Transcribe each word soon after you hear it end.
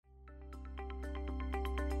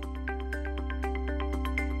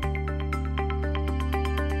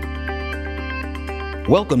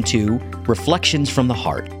Welcome to Reflections from the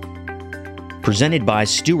Heart, presented by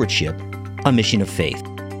Stewardship, a Mission of Faith.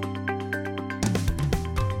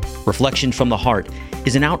 Reflections from the Heart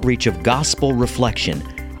is an outreach of gospel reflection,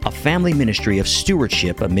 a family ministry of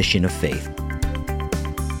Stewardship, a Mission of Faith.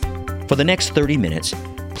 For the next 30 minutes,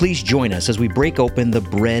 please join us as we break open the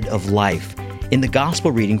bread of life in the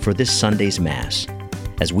gospel reading for this Sunday's Mass,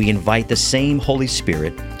 as we invite the same Holy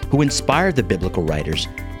Spirit who inspired the biblical writers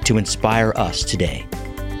to inspire us today.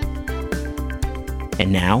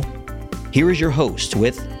 And now, here is your host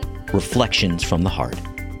with Reflections from the Heart.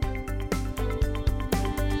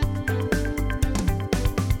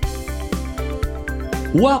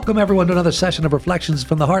 Welcome, everyone, to another session of Reflections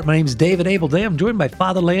from the Heart. My name is David Abel. Today I'm joined by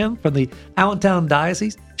Father Lamb from the Allentown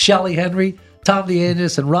Diocese, Shelley Henry, Tom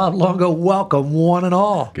DeAngelis, and Rob Longo. Welcome, one and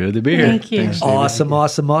all. Good to be here. Thank you. Thanks, Awesome.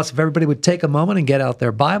 If everybody would take a moment and get out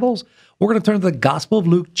their Bibles, we're going to turn to the Gospel of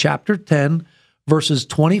Luke, chapter 10, verses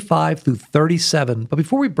 25 through 37. But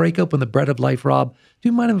before we break open the bread of life, Rob, do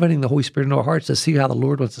you mind inviting the Holy Spirit into our hearts to see how the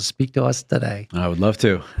Lord wants to speak to us today? I would love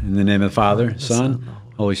to. In the name of the Father, Son,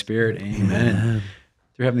 Holy Spirit, amen.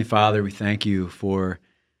 Dear Heavenly Father, we thank you for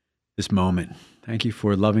this moment. Thank you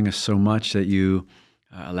for loving us so much that you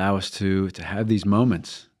allow us to have these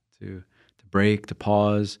moments, to break, to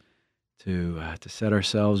pause, to set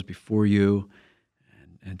ourselves before you,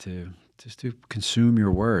 and to consume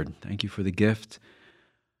your word. Thank you for the gift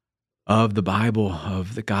of the Bible,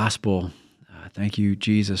 of the gospel. Thank you,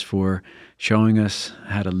 Jesus, for showing us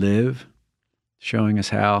how to live, showing us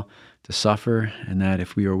how to suffer, and that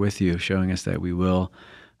if we are with you, showing us that we will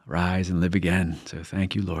rise and live again. So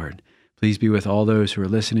thank you, Lord. Please be with all those who are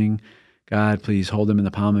listening. God, please hold them in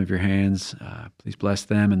the palm of your hands. Please bless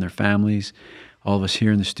them and their families. All of us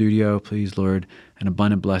here in the studio, please, Lord, an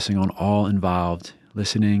abundant blessing on all involved,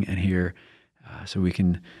 listening and here, so we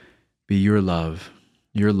can be your love,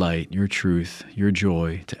 your light, your truth, your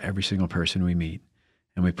joy to every single person we meet.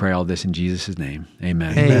 And we pray all this in Jesus' name.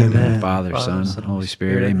 Amen. Amen. Father, Son, Holy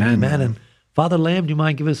Spirit. Amen. Amen. And Father Lamb, do you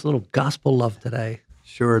mind giving us a little gospel love today?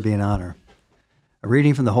 Sure, it'd be an honor. A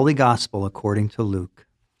reading from the Holy Gospel according to Luke.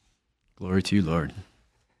 Glory to you, Lord.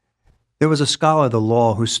 There was a scholar of the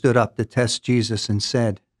law who stood up to test Jesus and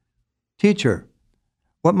said, "Teacher,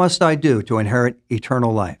 what must I do to inherit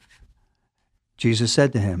eternal life?" Jesus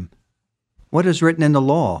said to him, "What is written in the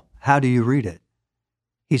law? How do you read it?"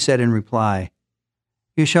 He said in reply,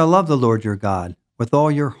 "You shall love the Lord your God with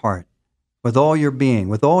all your heart, with all your being,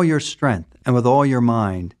 with all your strength, and with all your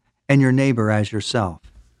mind, and your neighbor as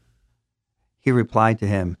yourself." He replied to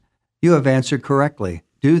him, "You have answered correctly.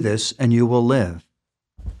 Do this, and you will live."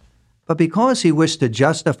 But because he wished to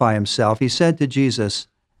justify himself, he said to Jesus,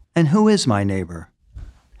 "And who is my neighbor?"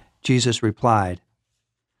 Jesus replied,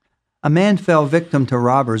 "A man fell victim to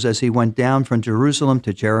robbers as he went down from Jerusalem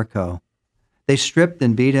to Jericho. They stripped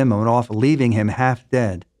and beat him and went off, leaving him half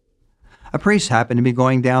dead. A priest happened to be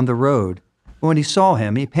going down the road. When he saw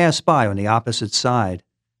him, he passed by on the opposite side.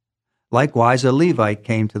 Likewise, a Levite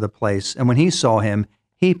came to the place, and when he saw him,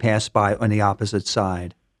 he passed by on the opposite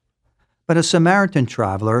side. But a Samaritan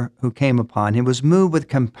traveler who came upon him was moved with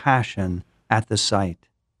compassion at the sight.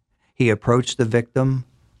 He approached the victim,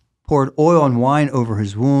 poured oil and wine over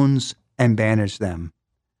his wounds, and bandaged them.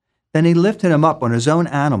 Then he lifted him up on his own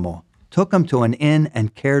animal, took him to an inn,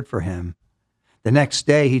 and cared for him. The next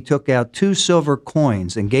day he took out 2 silver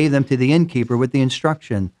coins and gave them to the innkeeper with the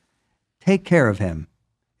instruction, 'Take care of him.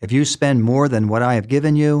 If you spend more than what I have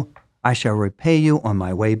given you, I shall repay you on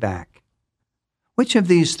my way back.' Which of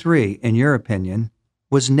these 3, in your opinion,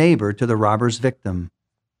 was neighbor to the robber's victim?"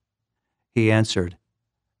 He answered,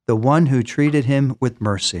 "The one who treated him with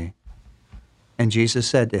mercy." And Jesus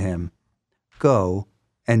said to him, "Go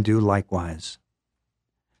and do likewise."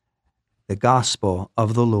 The Gospel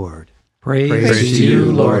of the Lord. Praise to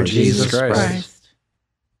you, Lord Jesus Christ.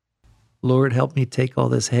 Lord, help me take all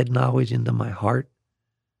this head knowledge into my heart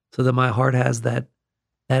so that my heart has that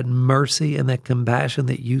mercy and that compassion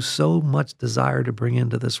that you so much desire to bring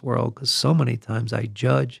into this world. Because so many times I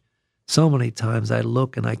judge, so many times I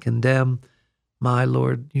look and I condemn. My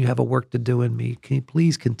Lord, you have a work to do in me. Can you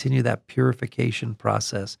please continue that purification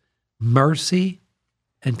process? Mercy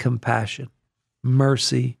and compassion.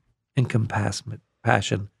 Mercy and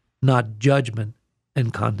compassion, not judgment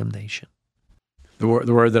and condemnation. The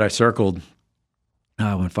word that I circled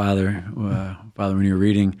when Father, when you were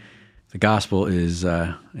reading the gospel is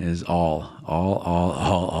all,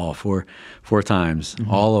 4 times. Mm-hmm.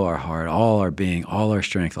 All of our heart, all our being, all our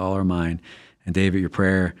strength, all our mind. And David, your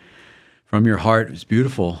prayer from your heart is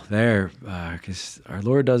beautiful there, because our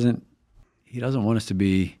Lord doesn't want us to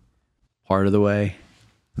be part of the way,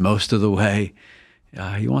 most of the way.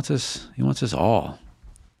 He wants us all.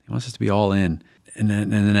 He wants us to be all in. And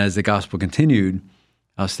then as the gospel continued,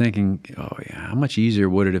 I was thinking, how much easier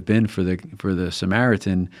would it have been for the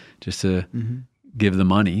Samaritan just to give the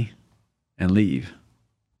money and leave?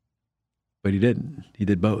 But he didn't. He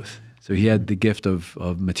did both. So he had the gift of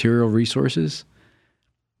material resources.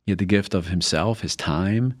 He had the gift of himself, his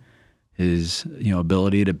time, his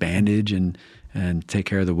ability to bandage and take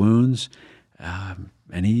care of the wounds,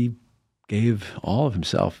 and he gave all of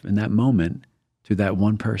himself in that moment to that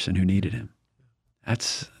one person who needed him.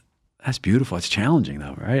 That's beautiful. It's challenging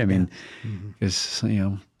though, right? I mean, because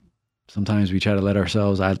sometimes we try to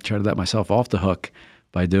I try to let myself off the hook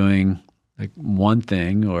by doing like one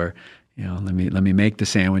thing, or let me make the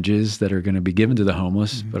sandwiches that are going to be given to the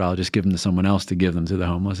homeless, but I'll just give them to someone else to give them to the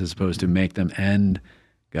homeless, as opposed to make them and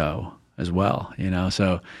go as well.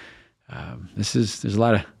 So there's a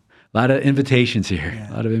lot of invitations here.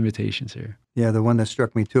 Yeah. A lot of invitations here. Yeah, the one that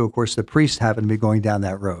struck me too, of course, the priest happened to be going down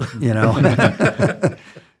that road,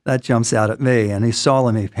 That jumps out at me. And he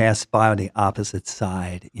saw me pass by on the opposite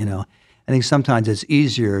side, I think sometimes it's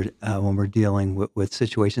easier when we're dealing with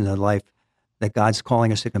situations in life that God's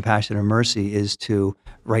calling us to compassion and mercy is to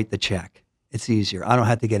write the check. It's easier. I don't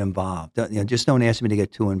have to get involved. Just don't ask me to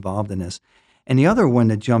get too involved in this. And the other one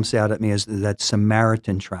that jumps out at me is that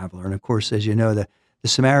Samaritan traveler. And of course, as you know, the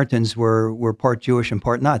Samaritans were part Jewish and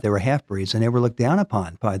part not. They were half-breeds, and they were looked down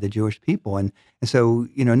upon by the Jewish people. And so,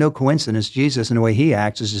 no coincidence, Jesus, in the way he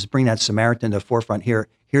acts, is just bring that Samaritan to the forefront. Here's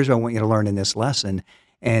what I want you to learn in this lesson.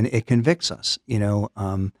 And it convicts us.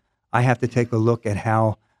 I have to take a look at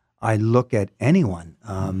how I look at anyone,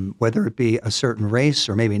 whether it be a certain race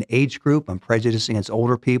or maybe an age group. I'm prejudicing against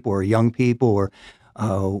older people or young people, or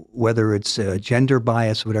whether it's gender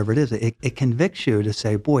bias, whatever it is. It convicts you to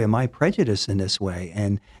say, boy, am I prejudiced in this way?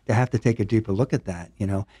 And to have to take a deeper look at that,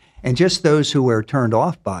 And just those who we're turned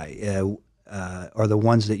off by are the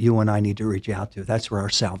ones that you and I need to reach out to. That's where our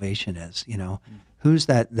salvation is, Who's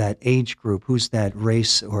that age group? Who's that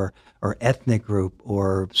race or ethnic group?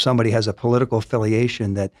 Or somebody has a political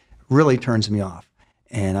affiliation that really turns me off,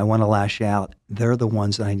 and I want to lash out. They're the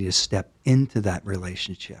ones that I need to step into that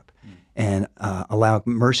relationship and allow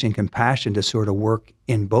mercy and compassion to sort of work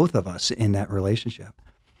in both of us in that relationship.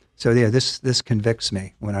 So yeah, this convicts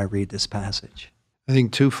me when I read this passage. I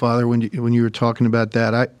think too, Father, when you were talking about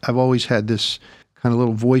that, I've always had this kind of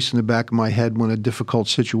little voice in the back of my head when a difficult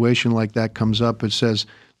situation like that comes up. It says,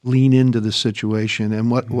 lean into the situation. And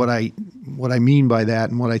what I mean by that,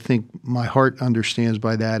 and what I think my heart understands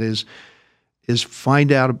by that is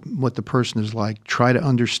find out what the person is like. Try to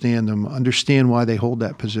understand them. Understand why they hold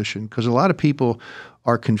that position. Because a lot of people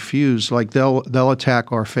are confused. Like they'll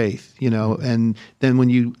attack our faith, and then when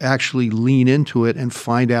you actually lean into it and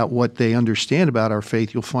find out what they understand about our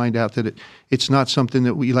faith, you'll find out that it's not something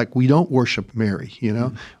that we like. We don't worship Mary,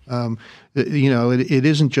 It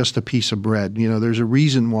isn't just a piece of bread. There's a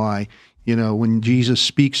reason why. When Jesus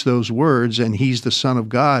speaks those words and he's the Son of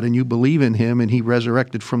God and you believe in him and he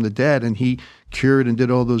resurrected from the dead and he cured and did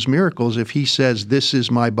all those miracles, if he says, this is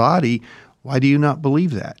my body, why do you not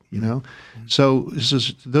believe that? So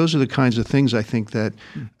those are the kinds of things I think that,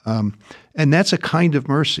 and that's a kind of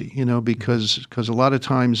mercy, because a lot of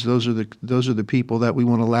times those are the people that we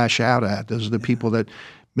want to lash out at. Those are the people that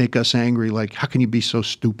make us angry. Like, how can you be so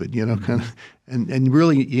stupid? Kind of, and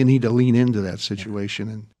really you need to lean into that situation.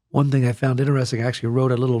 And one thing I found interesting, I actually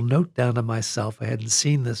wrote a little note down to myself. I hadn't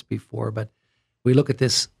seen this before, but we look at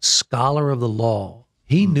this scholar of the law.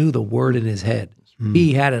 He knew the word in his head.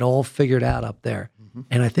 He had it all figured out up there.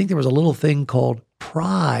 And I think there was a little thing called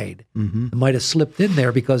pride that might have slipped in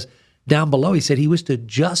there, because down below he said he was to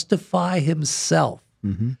justify himself.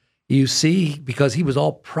 You see, because he was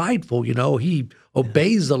all prideful, he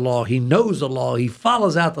obeys the law, he knows the law, he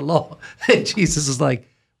follows out the law. And Jesus is like,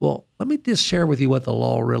 well, let me just share with you what the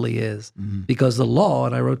law really is. Because the law,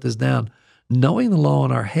 and I wrote this down, knowing the law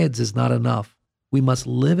in our heads is not enough. We must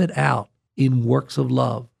live it out in works of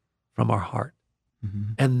love from our heart.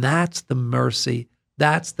 And that's the mercy,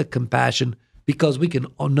 that's the compassion, because we can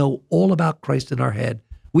know all about Christ in our head.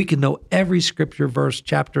 We can know every scripture verse,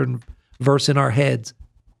 chapter, and verse in our heads.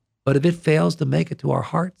 But if it fails to make it to our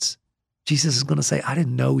hearts, Jesus is going to say, I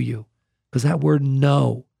didn't know you. Because that word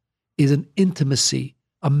know is an intimacy,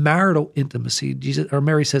 a marital intimacy.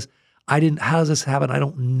 Mary says, how does this happen? I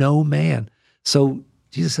don't know man. So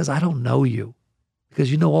Jesus says, I don't know you,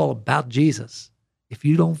 because you know all about Jesus. If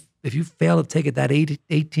you fail to take it that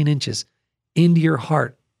 18 inches into your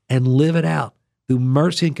heart and live it out through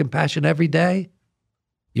mercy and compassion every day,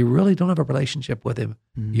 you really don't have a relationship with him.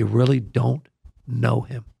 You really don't know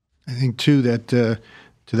him. I think too that to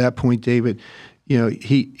that point, David,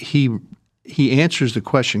 he answers the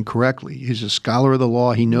question correctly. He's a scholar of the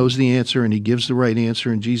law. He knows the answer, and he gives the right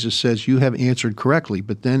answer. And Jesus says, "You have answered correctly."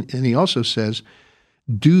 But then, and he also says,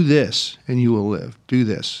 "Do this, and you will live. Do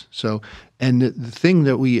this." So, and the thing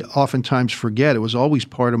that we oftentimes forget, it was always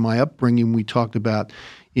part of my upbringing. We talked about,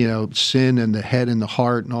 sin and the head and the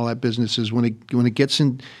heart and all that business. Is when it gets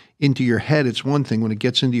into your head, it's one thing. When it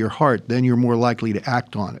gets into your heart, then you're more likely to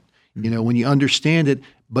act on it. When you understand it,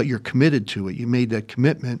 but you're committed to it. You made that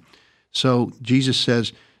commitment. So Jesus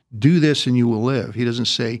says, "Do this and you will live." He doesn't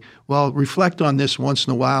say, "Well, reflect on this once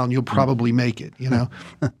in a while and you'll probably make it,"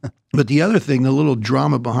 But the other thing, the little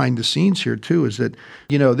drama behind the scenes here too, is that,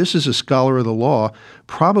 this is a scholar of the law,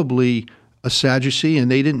 probably a Sadducee, and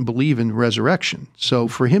they didn't believe in resurrection. So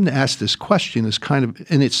for him to ask this question is kind of,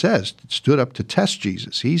 and it says, it stood up to test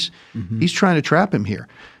Jesus. He's trying to trap him here.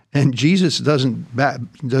 And Jesus doesn't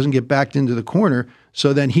get backed into the corner.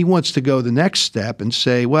 So then he wants to go the next step and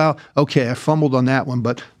say, "Well, okay, I fumbled on that one,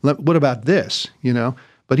 but what about this?"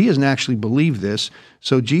 But he doesn't actually believe this.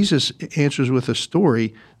 So Jesus answers with a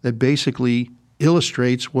story that basically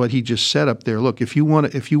illustrates what he just said up there. Look, if you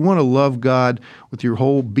want to love God with your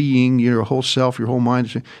whole being, your whole self, your whole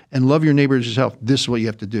mind, and love your neighbor as yourself, this is what you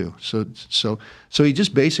have to do. So he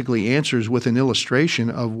just basically answers with an illustration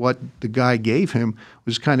of what the guy gave him,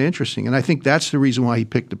 was kind of interesting. And I think that's the reason why he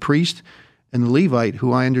picked the priest and the Levite,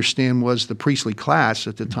 who I understand was the priestly class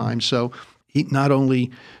at the time. So he not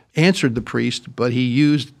only answered the priest, but he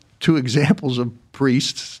used two examples of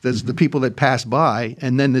priests as the people that passed by,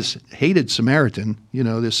 and then this hated Samaritan,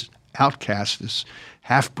 this outcast, this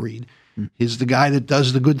half-breed, is the guy that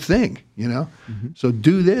does the good thing, So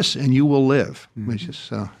do this and you will live. Which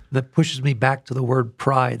is, That pushes me back to the word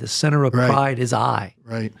pride. The center of pride is I.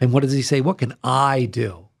 Right. And what does he say? What can I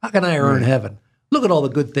do? How can I earn heaven? Look at all the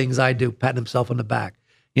good things I do, patting himself on the back,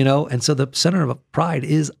 And so the center of pride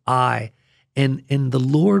is I. And the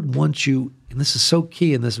Lord wants you, and this is so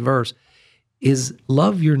key in this verse, is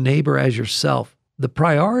love your neighbor as yourself. The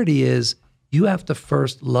priority is you have to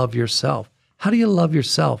first love yourself. How do you love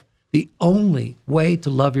yourself? The only way to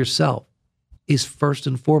love yourself is first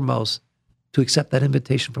and foremost to accept that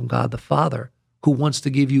invitation from God the Father, who wants to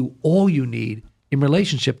give you all you need in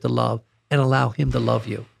relationship to love and allow him to love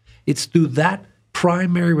you. It's through that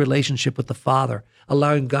primary relationship with the Father,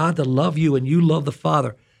 allowing God to love you and you love the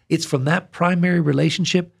Father. It's from that primary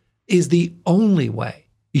relationship is the only way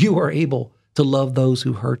you are able to love those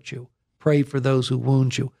who hurt you, pray for those who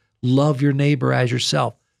wound you, love your neighbor as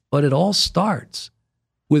yourself. But it all starts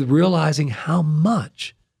with realizing how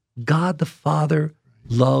much God the Father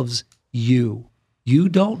loves you. You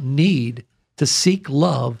don't need to seek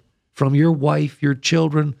love from your wife, your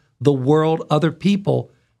children, the world, other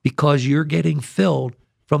people, because you're getting filled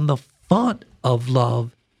from the font of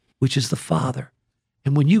love, which is the Father.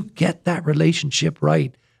 And when you get that relationship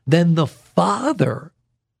right, then the Father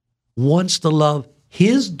wants to love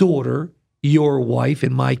his daughter, your wife,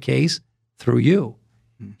 in my case, through you.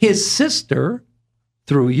 His sister,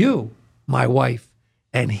 through you, my wife,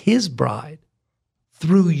 and his bride,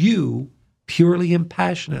 through you, purely and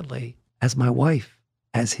passionately, as my wife,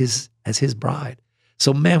 as his bride.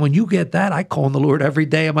 So, man, when you get that, I call on the Lord every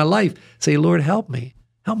day of my life. Say, "Lord, help me.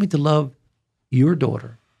 Help me to love your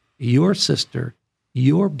daughter, your sister,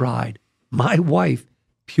 your bride, my wife,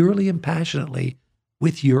 purely and passionately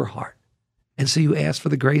with your heart." And so you ask for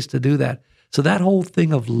the grace to do that. So that whole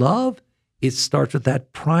thing of love, it starts with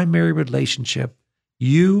that primary relationship.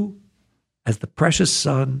 You, as the precious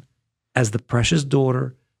son, as the precious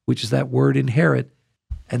daughter, which is that word inherit,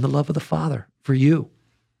 and the love of the Father for you.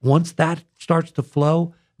 Once that starts to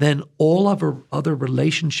flow, then all of our other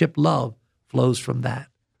relationship love flows from that.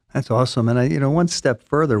 That's awesome. And one step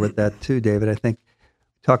further with that too, David, I think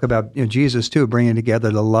talk about Jesus too, bringing together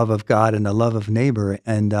the love of God and the love of neighbor.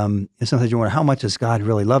 And sometimes you wonder, how much does God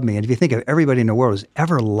really love me? And if you think of everybody in the world who's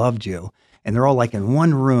ever loved you, and they're all like in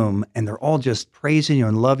one room, and they're all just praising you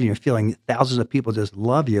and loving you, feeling thousands of people just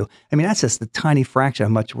love you. I mean, that's just the tiny fraction of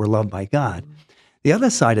how much we're loved by God. The other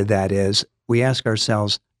side of that is we ask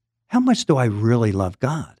ourselves, how much do I really love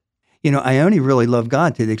God? I only really love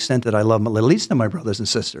God to the extent that I love at least of my brothers and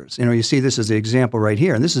sisters. You see this as the example right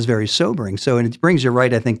here, and this is very sobering. So, and it brings you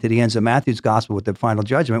right, I think, to the ends of Matthew's gospel with the final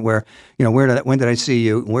judgment, where, when did I see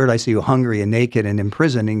you? Where did I see you hungry and naked and in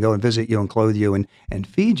prison, and go and visit you and clothe you and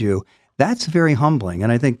feed you? That's very humbling.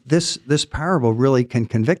 And I think this parable really can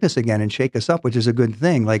convict us again and shake us up, which is a good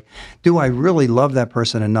thing. Like, do I really love that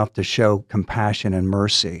person enough to show compassion and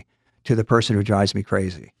mercy to the person who drives me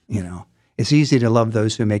crazy? It's easy to love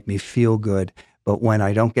those who make me feel good, but when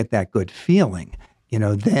I don't get that good feeling,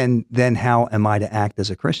 then how am I to act as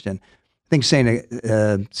a Christian? think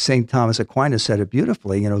Saint Thomas Aquinas said it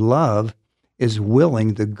beautifully. Love is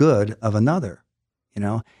willing the good of another.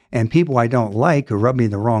 And people I don't like who rub me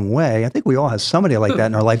the wrong way. I think we all have somebody like that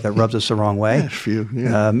in our life that rubs us the wrong way. Yeah, a few,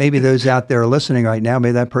 yeah. Maybe those out there listening right now,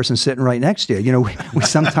 maybe that person's sitting right next to you. We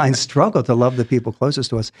sometimes struggle to love the people closest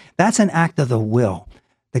to us. That's an act of the will.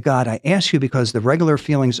 That God, I ask you because the regular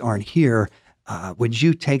feelings aren't here. Would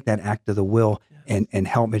you take that act of the will and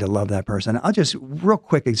help me to love that person? I'll just real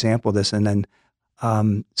quick example of this, and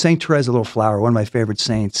then Saint Therese of Little Flower, one of my favorite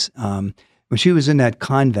saints. When she was in that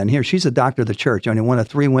convent here, she's a doctor of the church, only one of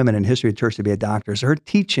 3 women in history of the church to be a doctor. So her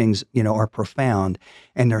teachings, are profound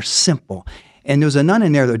and they're simple. And there was a nun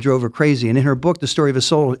in there that drove her crazy. And in her book, The Story of a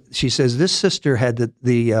Soul, she says this sister had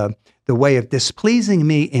the way of displeasing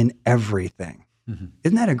me in everything. Mm-hmm.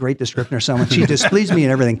 Isn't that a great description of someone? She displeased me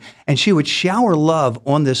in everything. And she would shower love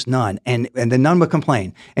on this nun, and the nun would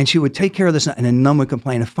complain. And she would take care of this nun, and the nun would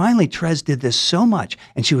complain. And finally, Therese did this so much,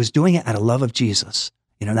 and she was doing it out of love of Jesus.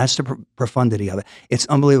 That's the profundity of it. It's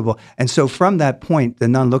unbelievable. And so from that point, the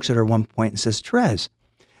nun looks at her one point and says, Therese,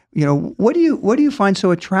 what do you find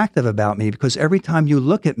so attractive about me? Because every time you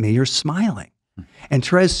look at me, you're smiling. And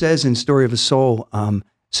Therese says in Story of a Soul,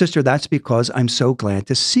 Sister, that's because I'm so glad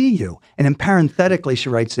to see you. And then parenthetically, she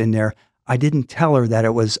writes in there, I didn't tell her that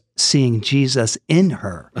it was seeing Jesus in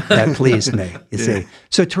her that pleased me, you see.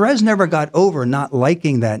 So Therese never got over not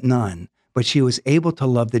liking that nun, but she was able to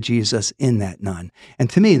love the Jesus in that nun. And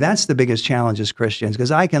to me, that's the biggest challenge as Christians, because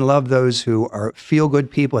I can love those who are feel-good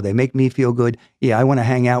people. They make me feel good. Yeah, I want to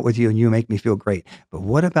hang out with you and you make me feel great. But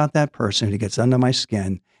what about that person who gets under my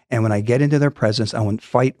skin, and when I get into their presence, I want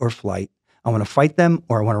fight or flight. I want to fight them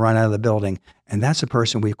or I want to run out of the building. And that's a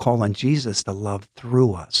person we call on Jesus to love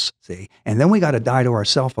through us, see? And then we got to die to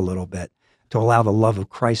ourselves a little bit to allow the love of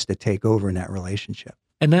Christ to take over in that relationship.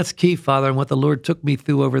 And that's key, Father. And what the Lord took me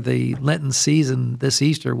through over the Lenten season this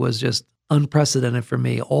Easter was just unprecedented for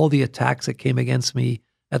me. All the attacks that came against me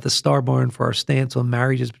at the Star Barn for our stance on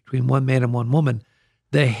marriages between one man and one woman,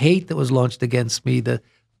 the hate that was launched against me, the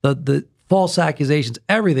false accusations,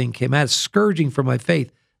 everything came out, scourging for my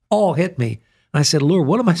faith, all hit me. And I said, Lord,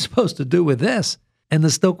 what am I supposed to do with this? And the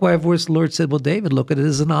still quiet voice of the Lord said, well, David, look at it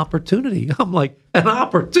as an opportunity. I'm like, an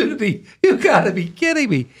opportunity? You got to be kidding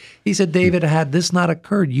me. He said, David, had this not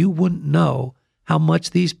occurred, you wouldn't know how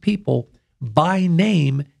much these people by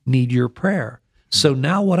name need your prayer. So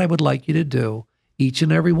now what I would like you to do, each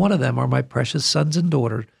and every one of them are my precious sons and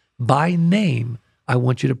daughters. By name, I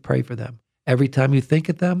want you to pray for them. Every time you think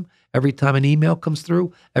of them, every time an email comes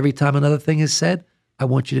through, every time another thing is said, I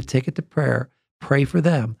want you to take it to prayer, pray for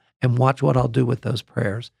them, and watch what I'll do with those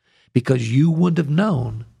prayers, because you wouldn't have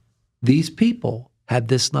known these people had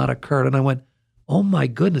this not occurred. And I went, oh my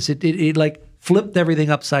goodness, it like flipped everything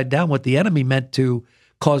upside down. What the enemy meant to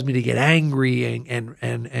cause me to get angry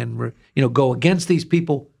and go against these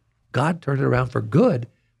people, God turned it around for good,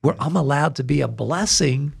 where I'm allowed to be a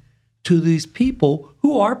blessing to these people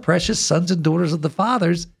who are precious sons and daughters of the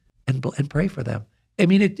Fathers, and pray for them. I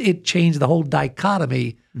mean, it changed the whole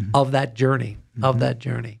dichotomy of that journey,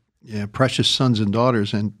 Yeah, precious sons and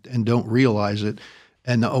daughters, and don't realize it.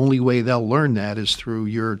 And the only way they'll learn that is through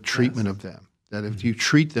your treatment of them. That if you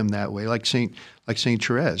treat them that way, like Saint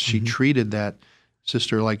Therese, she treated that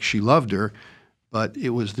sister like she loved her, but it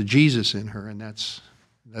was the Jesus in her, and that's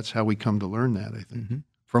how we come to learn that, I think.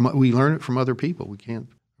 We learn it from other people. We can't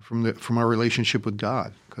from our relationship with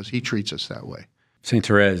God, because He treats us that way. Saint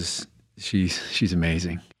Therese, she's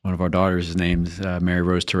amazing. One of our daughters is named Mary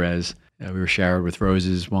Rose Therese. We were showered with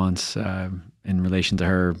roses once in relation to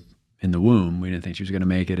her in the womb. We didn't think she was going to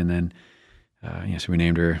make it, and then so we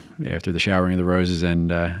named her after the showering of the roses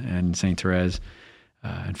and Saint Therese.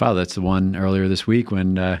 And Father, that's the one earlier this week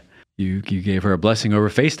when you gave her a blessing over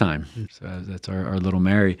FaceTime. So that's our little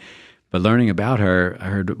Mary. But learning about her, I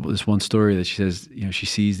heard this one story that she says, she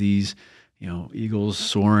sees these, eagles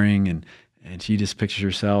soaring, and she just pictures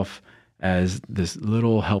herself as this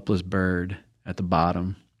little helpless bird at the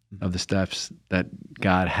bottom of the steps that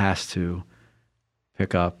God has to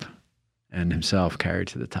pick up and Himself carry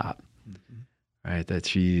to the top. Right? That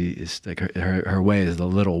she is like her way is the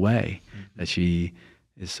little way, that she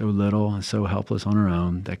is so little and so helpless on her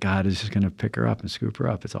own that God is just going to pick her up and scoop her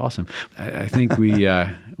up. It's awesome. I think we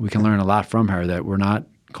can learn a lot from her, that we're not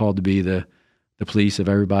called to be the police of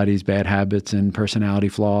everybody's bad habits and personality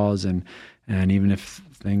flaws, and even if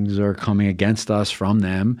things are coming against us from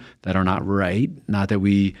them that are not right, not that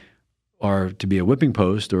we are to be a whipping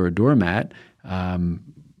post or a doormat,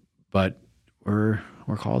 but we're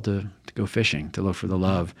called to go fishing, to look for the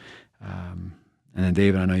love. And then,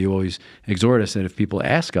 David, I know you always exhort us that if people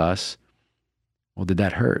ask us, well, did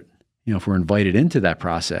that hurt? if we're invited into that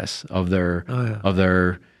process of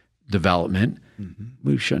their development,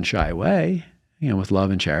 we shouldn't shy away. With love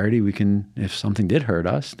and charity, we can, if something did hurt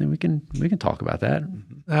us, then we can talk about that.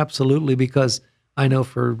 Absolutely, because I know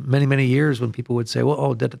for many, many years when people would say,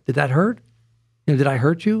 well, did that hurt? Did I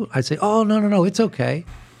hurt you? I'd say, oh, no, it's okay.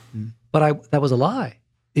 But that was a lie.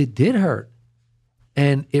 It did hurt.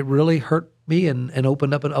 And it really hurt me and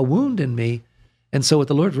opened up a wound in me. And so what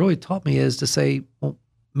the Lord really taught me is to say, well,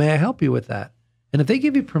 may I help you with that? And if they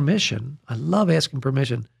give you permission, I love asking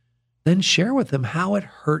permission, then share with them how it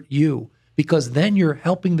hurt you. Because then you're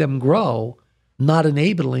helping them grow, not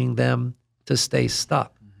enabling them to stay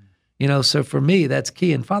stuck. So for me, that's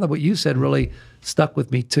key. And Father, what you said really stuck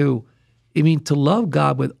with me too. I mean, to love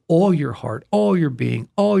God with all your heart, all your being,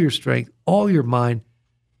 all your strength, all your mind.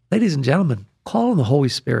 Ladies and gentlemen, call on the Holy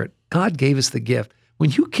Spirit. God gave us the gift. When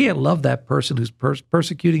you can't love that person who's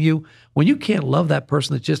persecuting you, when you can't love that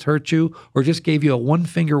person that just hurt you or just gave you a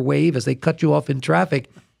one-finger wave as they cut you off in traffic,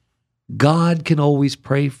 God can always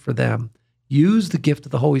pray for them. Use the gift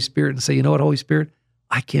of the Holy Spirit and say, you know what, Holy Spirit,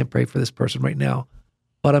 I can't pray for this person right now,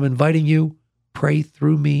 but I'm inviting you, pray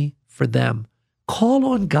through me for them. Call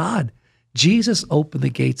on God. Jesus opened the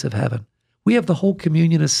gates of heaven. We have the whole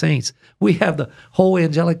communion of saints. We have the whole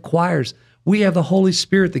angelic choirs. We have the Holy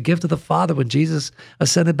Spirit, the gift of the Father when Jesus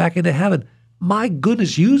ascended back into heaven. My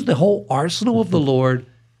goodness, use the whole arsenal of the Lord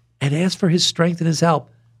and ask for his strength and his help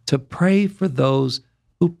to pray for those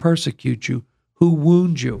who persecute you, who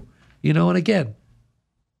wound you. And again,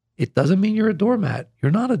 it doesn't mean you're a doormat.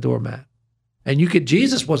 You're not a doormat. And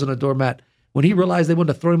Jesus wasn't a doormat. When he realized they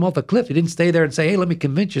wanted to throw him off the cliff, he didn't stay there and say, hey, let me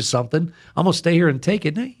convince you something. I'm going to stay here and take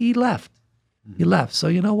it. No, he left. He left. So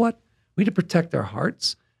you know what? We need to protect our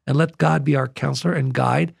hearts and let God be our counselor and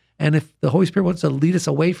guide. And if the Holy Spirit wants to lead us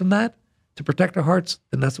away from that, to protect our hearts,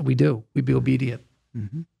 then that's what we do. We be obedient.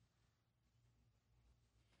 I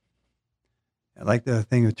like the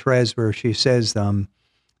thing of Therese where she says,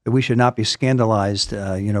 that we should not be scandalized,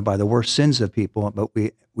 by the worst sins of people, but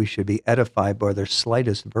we should be edified by their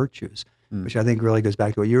slightest virtues, which I think really goes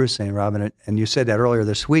back to what you were saying, Robin. And you said that earlier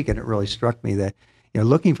this week, and it really struck me that,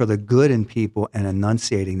 looking for the good in people and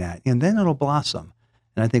enunciating that, and then it'll blossom.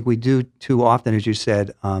 And I think we do too often, as you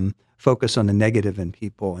said, focus on the negative in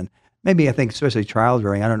people. And maybe I think, especially child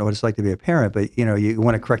rearing, I don't know what it's like to be a parent, but you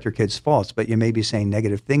want to correct your kids' faults, but you may be saying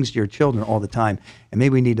negative things to your children all the time. And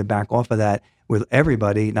maybe we need to back off of that with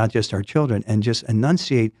everybody, not just our children, and just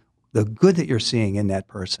enunciate the good that you're seeing in that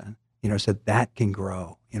person, so that can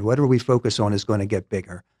grow. And whatever we focus on is going to get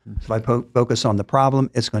bigger. So if I focus on the problem,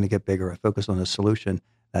 it's going to get bigger. If I focus on the solution,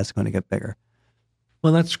 that's going to get bigger.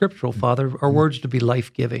 Well, that's scriptural, Father. Our words are to be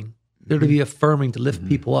life-giving. They're to be affirming, to lift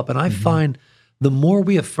people up. And I find the more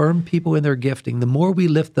we affirm people in their gifting, the more we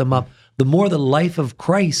lift them up, the more the life of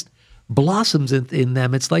Christ blossoms in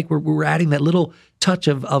them. It's like we're adding that little touch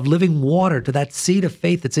of living water to that seed of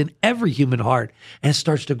faith that's in every human heart, and it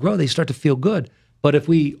starts to grow. They start to feel good. But if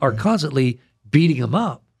we are constantly beating them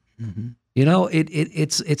up,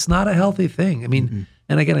 it's not a healthy thing. I mean,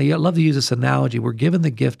 and again, I love to use this analogy. We're given the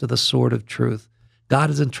gift of the sword of truth. God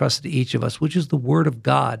has entrusted to each of us, which is the word of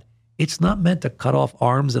God. It's not meant to cut off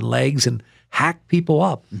arms and legs and hack people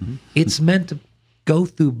up. It's meant to go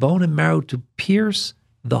through bone and marrow, to pierce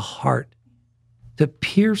the heart, to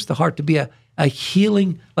be a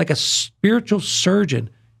healing, like a spiritual surgeon,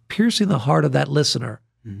 piercing the heart of that listener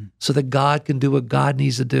so that God can do what God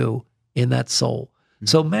needs to do in that soul.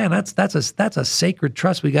 So man, that's a sacred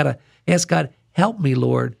trust. We got to ask God, help me,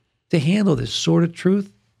 Lord, to handle this sword of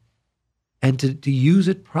truth and to use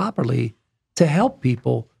it properly to help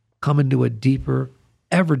people come into a deeper,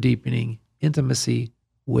 ever deepening intimacy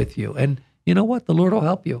with you. And you know what? The Lord will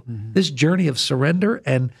help you. This journey of surrender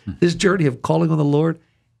and this journey of calling on the Lord,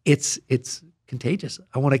 it's contagious.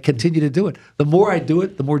 I want to continue to do it. The more I do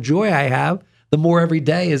it, the more joy I have. The more every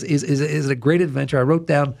day is a great adventure. I wrote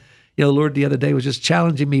down, the Lord the other day was just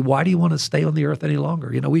challenging me. Why do you want to stay on the earth any longer?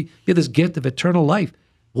 We get this gift of eternal life.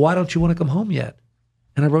 Why don't you want to come home yet?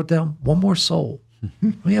 And I wrote down one more soul.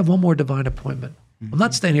 Let me have one more divine appointment. I'm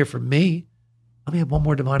not staying here for me. Let me have one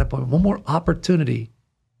more divine appointment, one more opportunity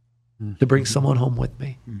to bring someone home with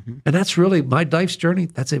me. And that's really my life's journey.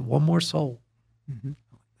 That's it, one more soul.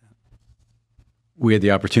 We had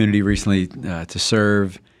the opportunity recently to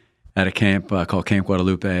serve at a camp called Camp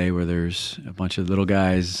Guadalupe, where there's a bunch of little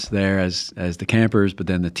guys there as the campers, but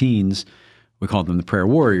then the teens, we call them the prayer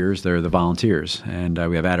warriors. They're the volunteers. And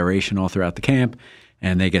we have adoration all throughout the camp.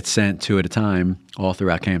 and they get sent 2 at a time all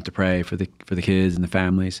throughout camp to pray for the kids and the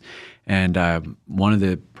families. And one of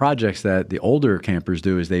the projects that the older campers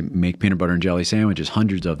do is they make peanut butter and jelly sandwiches,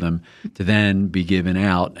 hundreds of them, to then be given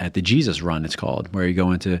out at the Jesus Run, it's called, where you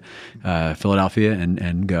go into Philadelphia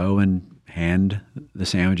and go and hand the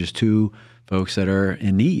sandwiches to folks that are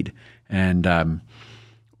in need. And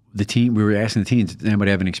we were asking the teens, did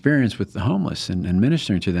anybody have an experience with the homeless and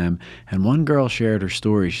ministering to them? And one girl shared her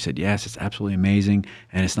story. She said, yes, it's absolutely amazing.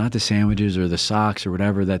 And it's not the sandwiches or the socks or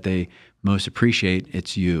whatever that they most appreciate.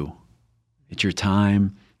 It's you. It's your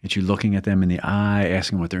time. It's you looking at them in the eye,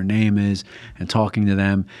 asking what their name is, and talking to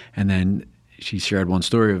them. And then she shared one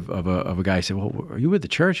story of a guy who said, well, are you with the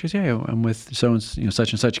church? She goes, yeah, I'm with such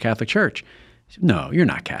and such Catholic church. She said, no, you're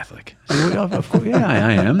not Catholic. I said, well, of course, yeah,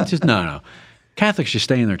 I am. It's just, no. Catholics just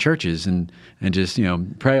stay in their churches and just,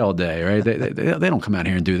 pray all day, right? They don't come out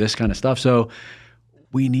here and do this kind of stuff. So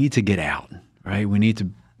we need to get out, right? We need to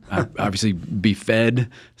obviously be fed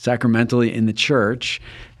sacramentally in the church,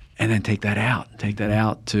 and then take that out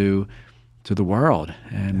to the world,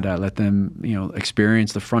 and let them,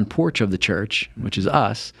 experience the front porch of the church, which is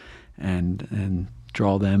us, and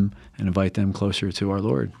draw them and invite them closer to our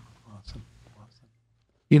Lord.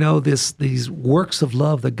 These works of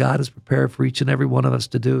love that God has prepared for each and every one of us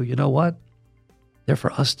to do, you know what? They're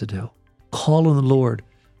for us to do. Call on the Lord.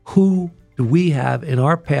 Who do we have in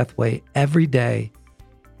our pathway every day?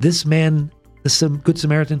 This man, the Good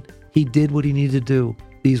Samaritan, he did what he needed to do,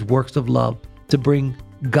 these works of love, to bring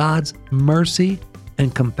God's mercy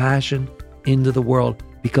and compassion into the world,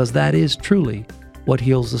 because that is truly what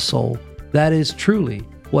heals the soul. That is truly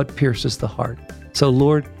what pierces the heart. So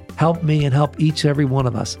Lord, help me and help each and every one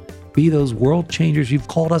of us be those world changers you've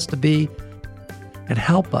called us to be, and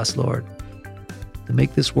help us, Lord, to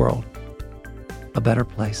make this world a better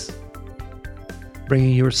place,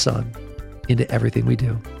 bringing your Son into everything we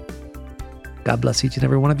do. God bless each and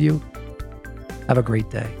every one of you. Have a great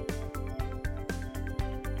day.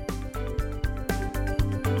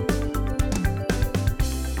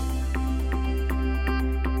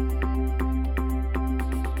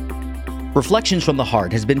 Reflections from the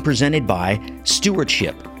Heart has been presented by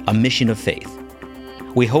Stewardship, a Mission of Faith.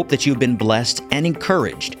 We hope that you've been blessed and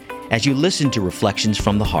encouraged as you listen to Reflections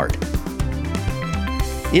from the Heart.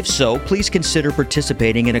 If so, please consider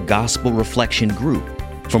participating in a gospel reflection group.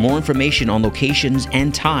 For more information on locations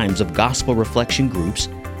and times of gospel reflection groups,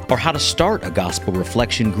 or how to start a gospel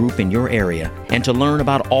reflection group in your area, and to learn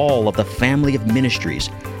about all of the family of ministries,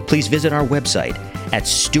 please visit our website at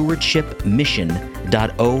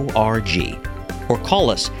stewardshipmission.org or call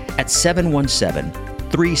us at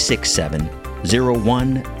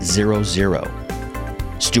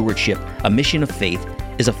 717-367-0100. Stewardship, a Mission of Faith,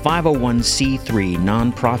 is a 501c3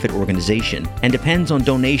 nonprofit organization and depends on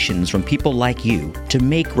donations from people like you to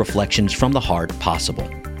make Reflections from the Heart possible.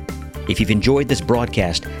 If you've enjoyed this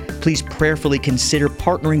broadcast, please prayerfully consider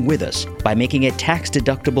partnering with us by making a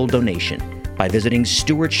tax-deductible donation by visiting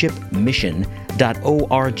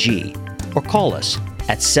stewardshipmission.org or call us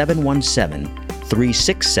at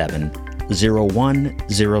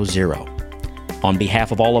 717-367-0100. On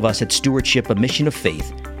behalf of all of us at Stewardship, a Mission of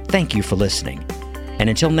Faith, thank you for listening. And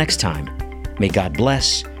until next time, may God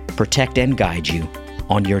bless, protect, and guide you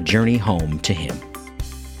on your journey home to Him.